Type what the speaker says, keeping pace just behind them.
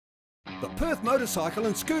The Perth Motorcycle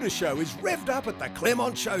and Scooter Show is revved up at the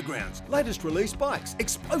Claremont Showgrounds. Latest release bikes,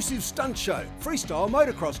 explosive stunt show, freestyle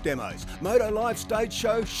motocross demos, Moto Live stage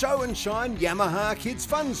show, show and shine, Yamaha Kids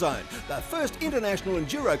Fun Zone, the first international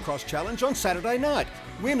Enduro Cross challenge on Saturday night.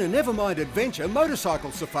 Win a Nevermind Adventure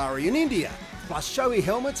motorcycle safari in India. Plus showy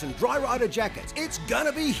helmets and dry rider jackets. It's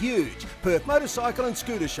gonna be huge. Perth Motorcycle and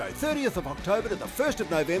Scooter Show, 30th of October to the 1st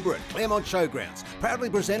of November at Claremont Showgrounds.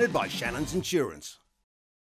 Proudly presented by Shannon's Insurance.